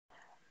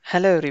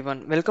Hello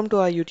everyone, welcome to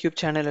our YouTube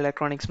channel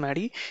Electronics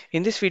Maddie.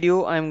 In this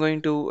video, I am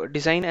going to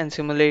design and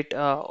simulate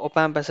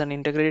op-amp as an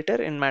integrator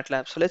in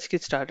MATLAB. So let's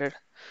get started.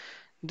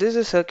 This is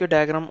a circuit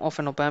diagram of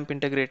an op-amp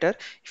integrator.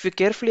 If you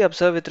carefully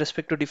observe with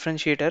respect to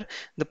differentiator,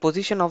 the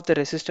position of the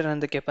resistor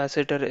and the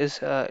capacitor is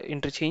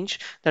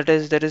interchanged. That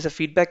is, there is a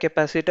feedback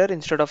capacitor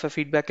instead of a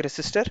feedback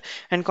resistor,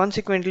 and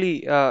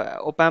consequently,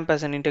 op-amp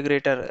as an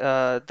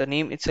integrator, the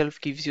name itself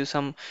gives you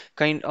some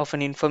kind of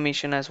an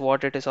information as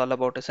what it is all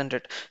about, isn't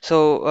it?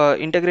 So,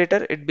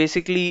 integrator, it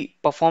basically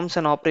performs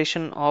an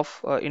operation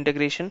of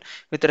integration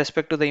with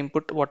respect to the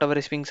input, whatever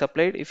is being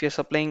supplied. If you're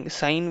supplying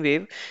sine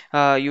wave,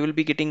 you will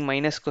be getting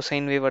minus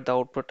cosine wave at the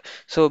output.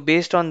 So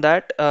based on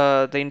that,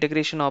 the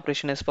integration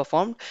operation is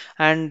performed,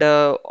 and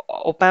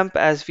op-amp,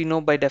 as we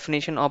know by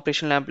definition,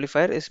 operational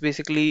amplifier is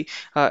basically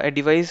a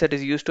device that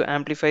is used to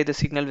amplify the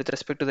signal with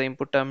respect to the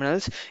input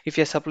terminals. If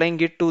you're supplying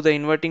it to the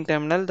inverting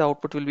terminal, the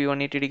output will be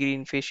 180-degree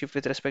in phase shift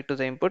with respect to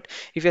the input.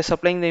 If you're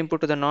supplying the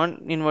input to the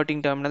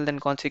non-inverting terminal, then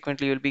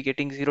consequently you'll be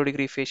getting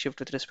 0-degree phase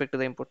shift with respect to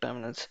the input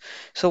terminals.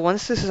 So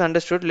once this is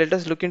understood, let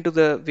us look into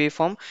the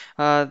waveform.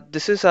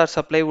 This is our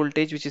supply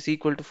voltage, which is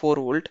equal to 4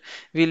 volt.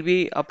 We'll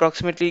be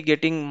approximately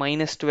getting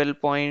minus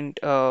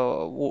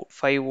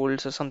 12.5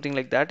 volts or something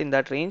like that, in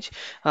that range,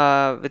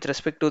 with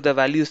respect to the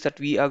values that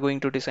we are going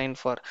to design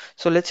for.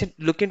 So let's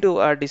look into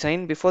our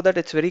design. Before that,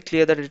 it's very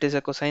clear that it is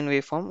a cosine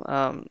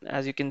waveform,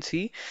 as you can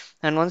see.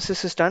 And once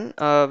this is done,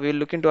 we'll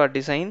look into our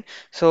design.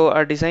 So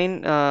our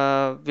design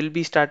will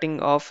be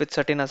starting off with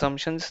certain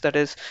assumptions, that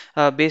is,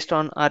 based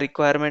on our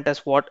requirement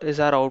as what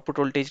is our output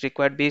voltage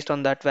required. Based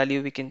on that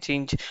value, we can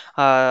change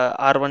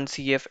R1,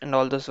 CF, and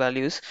all those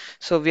values.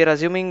 So we are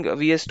assuming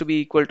Vs to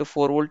be equal to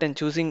 4 volt and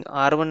choosing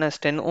R1 as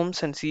 10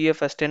 ohms and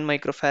CF as 10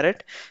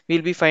 microfarad.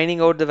 We'll be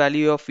finding out the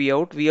value of V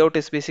out. V out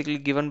is basically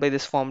given by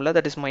this formula,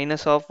 that is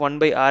minus of 1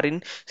 by R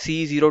in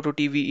C 0 to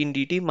TV in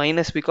dt,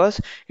 minus because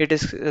it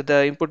is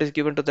the input is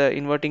given to the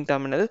inverting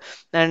terminal,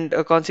 and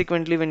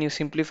consequently when you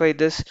simplify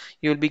this,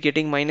 you will be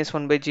getting minus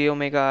 1 by j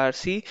omega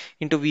RC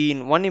into V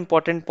in. One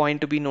important point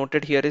to be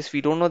noted here is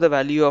we don't know the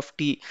value of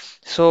T,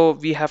 so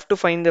we have to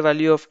find the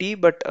value of T,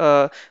 but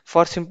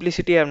for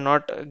simplicity, I have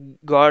not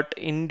got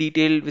in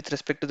detail with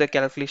respect to the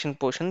calculation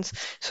portions.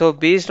 So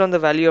based on the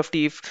value of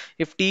T,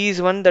 if T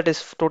is 1, that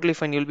is totally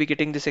fine. You'll be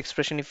getting this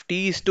expression. If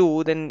T is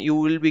 2, then you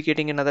will be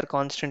getting another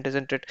constant,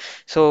 isn't it?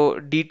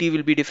 So dt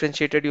will be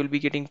differentiated. You'll be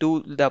getting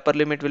 2. The upper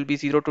limit will be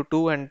 0 to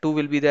 2, and 2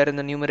 will be there in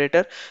the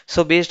numerator.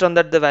 So based on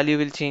that, the value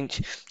will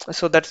change.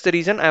 So that's the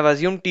reason I've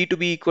assumed T to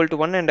be equal to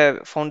 1, and I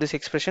found this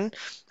expression.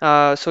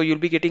 So you'll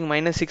be getting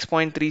minus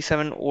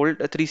 6.37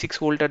 volt, 36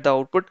 volt at the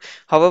output.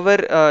 However,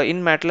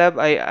 in MATLAB,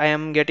 I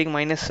am getting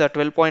minus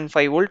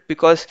 12.5 volt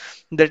because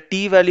the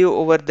T value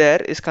over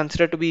there is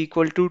considered to be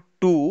equal to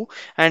 2,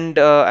 and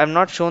I'm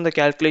not shown the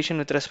calculation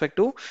with respect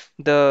to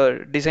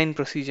the design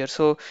procedure.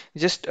 So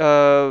just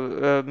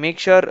make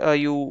sure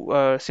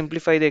you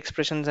simplify the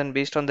expressions, and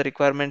based on the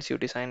requirements you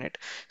design it.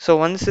 So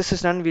once this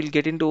is done, we'll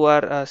get into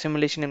our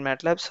simulation in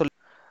MATLAB. So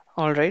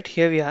all right,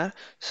 here we are.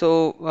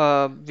 So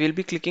we'll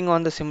be clicking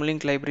on the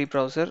Simulink library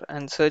browser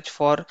and search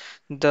for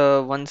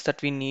the ones that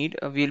we need.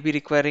 We'll be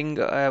requiring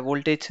a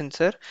voltage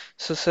sensor.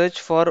 So search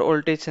for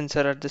voltage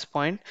sensor at this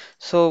point.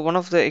 So one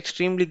of the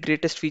extremely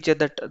greatest feature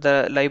that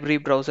the library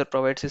browser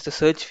provides is the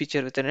search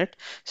feature within it.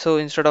 So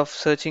instead of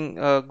searching,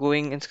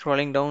 going and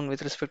scrolling down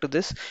with respect to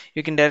this,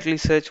 you can directly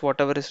search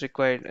whatever is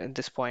required at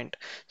this point.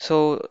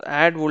 So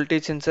add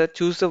voltage sensor,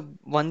 choose the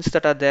ones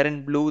that are there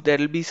in blue. There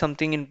will be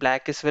something in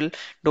black as well.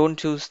 Don't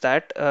choose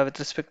that with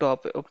respect to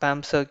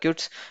op-amp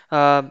circuits.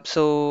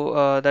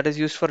 That is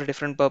used for a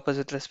different purpose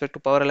with respect to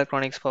power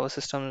electronics, power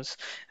systems,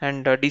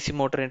 and DC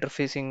motor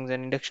interfacings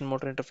and induction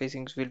motor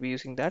interfacings. We'll be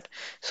using that.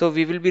 So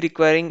we will be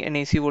requiring an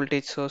AC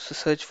voltage source. So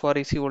search for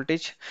AC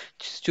voltage.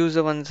 Choose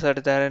the ones that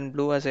are there in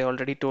blue, as I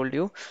already told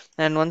you.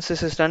 And once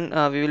this is done,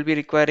 we will be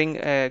requiring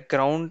a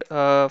ground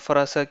for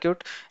our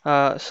circuit.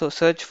 So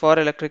search for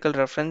electrical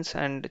reference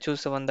and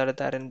choose the one that are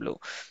there in blue.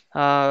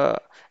 Uh,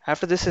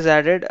 After this is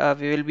added,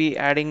 we will be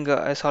adding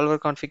a solver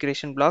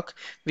configuration block,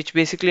 which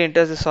basically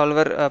enters the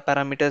solver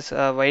parameters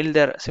while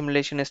the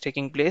simulation is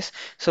taking place.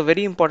 So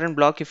very important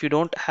block. If you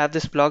don't have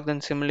this block,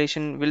 then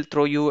simulation will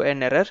throw you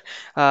an error.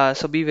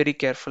 So be very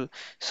careful.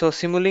 So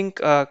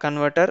Simulink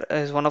converter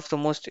is one of the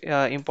most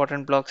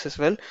important blocks as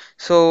well.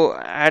 So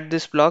add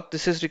this block.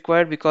 This is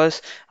required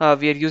because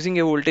we are using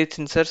a voltage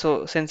sensor.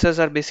 So sensors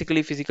are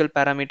basically physical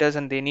parameters,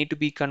 and they need to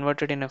be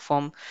converted in a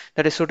form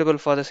that is suitable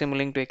for the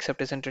Simulink to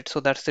accept, isn't it? So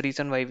that's the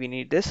reason why we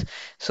need this.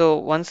 So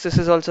once this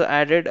is also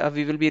added,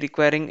 we will be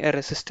requiring a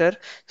resistor.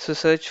 So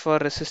search for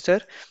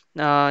resistor.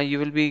 You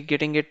will be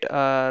getting it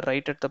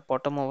right at the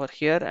bottom over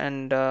here,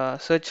 and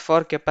search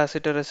for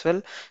capacitor as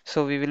well.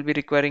 So we will be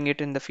requiring it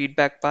in the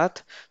feedback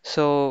path.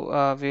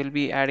 So we will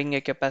be adding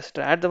a capacitor.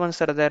 Add the ones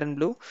that are there in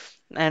blue,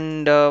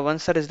 and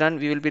once that is done,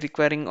 we will be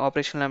requiring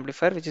operational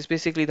amplifier, which is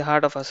basically the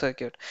heart of our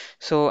circuit.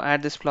 So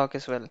add this block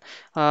as well.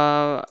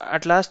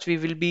 At last, we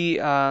will be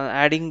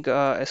adding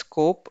a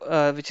scope,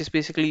 which is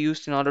basically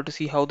used in order to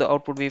see how the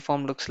output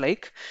waveform looks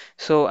like.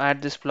 So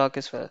add this block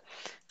as well.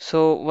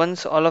 So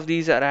once all of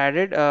these are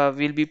added,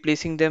 we'll be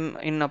placing them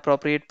in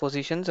appropriate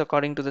positions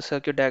according to the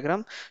circuit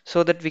diagram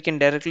so that we can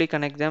directly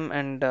connect them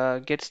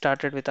and get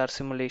started with our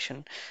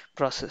simulation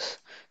process.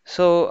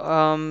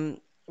 So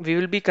we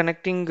will be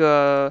connecting,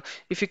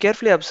 if you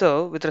carefully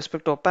observe with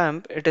respect to op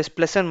amp, it is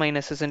plus and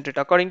minus, isn't it?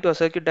 According to a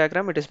circuit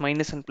diagram, it is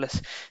minus and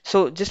plus.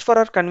 So just for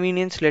our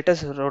convenience, let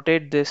us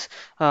rotate this.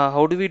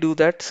 How do we do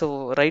that?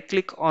 So right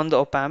click on the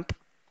op amp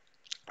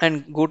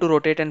and go to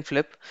rotate and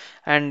flip,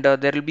 and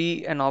there will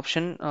be an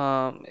option,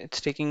 it's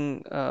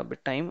taking a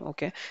bit time.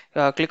 Okay,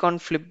 click on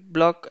flip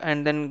block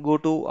and then go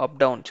to up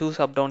down, choose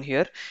up down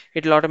here.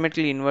 It will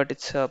automatically invert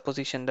its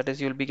position, that is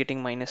you will be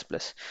getting minus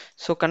plus.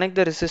 So connect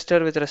the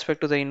resistor with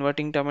respect to the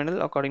inverting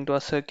terminal according to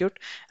our circuit,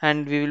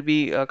 and we will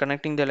be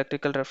connecting the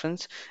electrical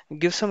reference.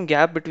 Give some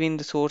gap between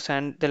the source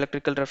and the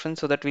electrical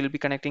reference so that we'll be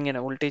connecting in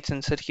a voltage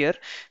sensor here.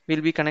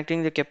 We'll be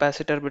connecting the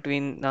capacitor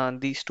between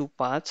these two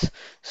paths.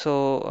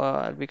 So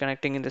I'll be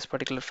connecting in this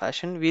particular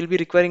fashion. We'll be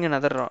requiring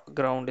another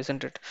ground,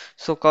 isn't it?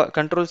 So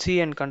control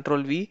C and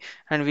control V,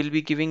 and we'll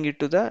be giving it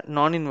to the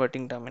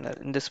non-inverting terminal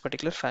in this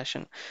particular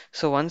fashion.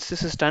 So once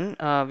this is done,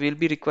 we'll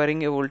be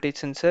requiring a voltage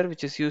sensor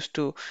which is used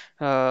to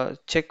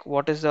check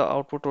what is the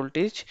output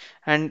voltage,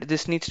 and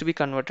this needs to be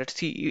converted.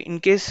 See, in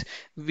case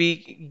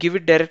we give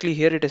it directly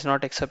here, it is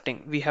not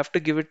accepting. We have to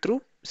give it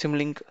through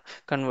SIMULINK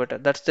converter.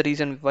 That's the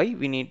reason why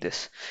we need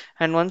this.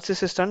 And once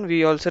this is done,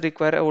 we also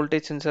require a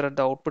voltage sensor at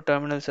the output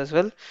terminals as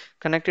well,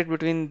 connected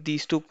between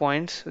these 2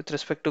 points with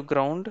respect to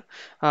ground,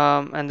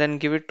 and then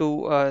give it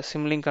to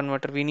SIMULINK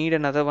converter. We need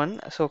another one,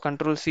 so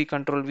control C,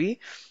 control V,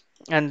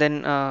 and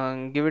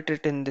then give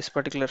it in this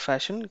particular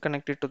fashion,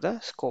 connect it to the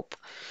scope.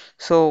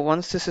 So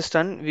once this is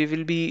done, we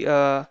will be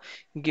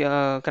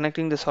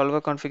connecting the solver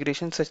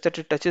configuration such that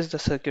it touches the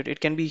circuit. It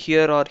can be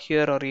here or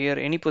here or here,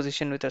 any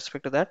position with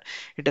respect to that,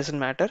 it doesn't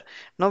matter.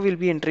 Now we'll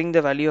be entering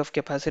the value of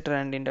capacitor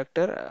and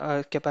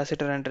inductor,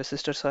 capacitor and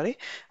resistor, sorry.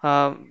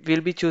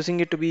 We'll be choosing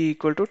it to be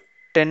equal to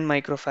 10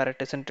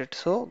 microfarad, isn't it?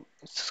 So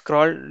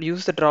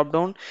use the drop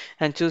down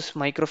and choose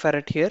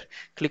microfarad here.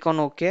 Click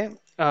on OK.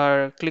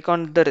 Click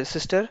on the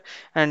resistor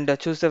and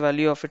choose the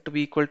value of it to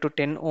be equal to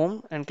 10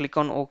 ohm and click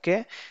on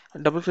OK.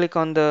 Double click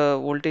on the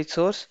voltage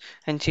source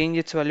and change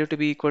its value to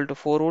be equal to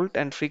 4 volt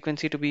and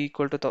frequency to be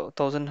equal to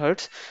 1000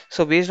 hertz.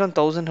 So based on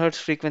 1000 hertz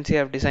frequency,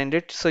 I've designed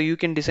it. So you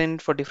can design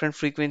it for different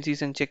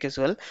frequencies and check as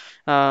well,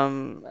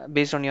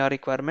 based on your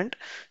requirement.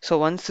 So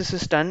once this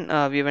is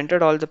done, we've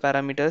entered all the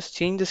parameters.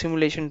 Change the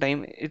simulation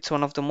time. It's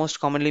one of the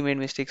most commonly made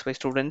mistakes by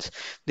students.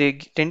 They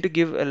tend to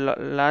give a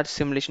large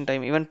simulation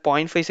time. Even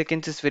 0.5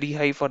 seconds is very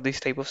high for this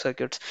type of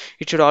circuits.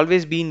 It should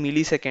always be in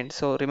milliseconds.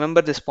 So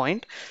remember this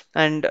point,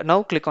 and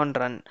now click on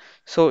run.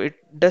 So it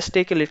does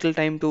take a little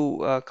time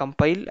to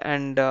compile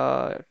and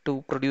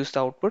to produce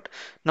the output.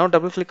 Now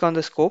double click on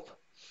the scope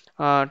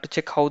to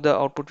check how the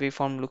output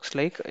waveform looks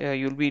like.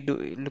 You'll be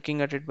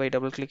looking at it by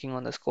double clicking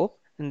on the scope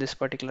in this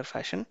particular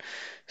fashion.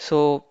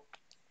 So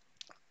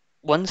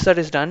once that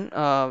is done,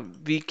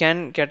 we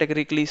can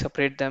categorically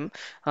separate them,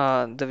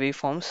 the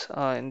waveforms,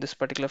 in this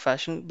particular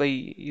fashion by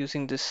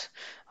using this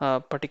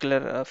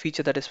particular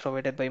feature that is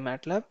provided by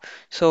MATLAB.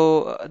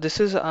 So this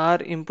is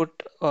our input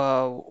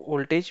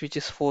voltage, which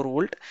is 4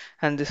 volt,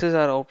 and this is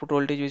our output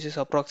voltage, which is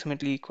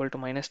approximately equal to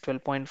minus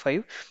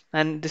 12.5.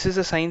 And this is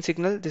a sine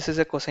signal, this is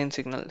a cosine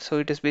signal. So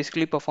it is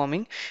basically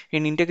performing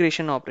an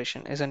integration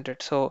operation, isn't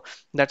it? So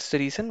that's the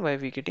reason why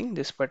we're getting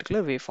this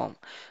particular waveform.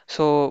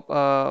 So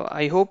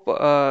I hope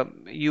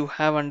you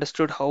have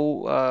understood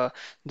how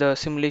the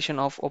simulation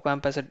of op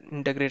amp as an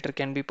integrator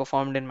can be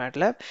performed in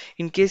MATLAB.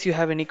 In case you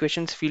have any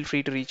questions, feel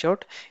free to reach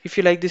out. If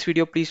you like this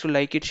video, please do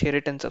like it, share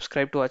it, and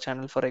subscribe to our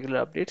channel for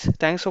regular updates.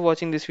 Thanks for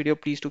watching this video.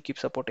 Please do keep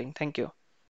supporting. Thank you.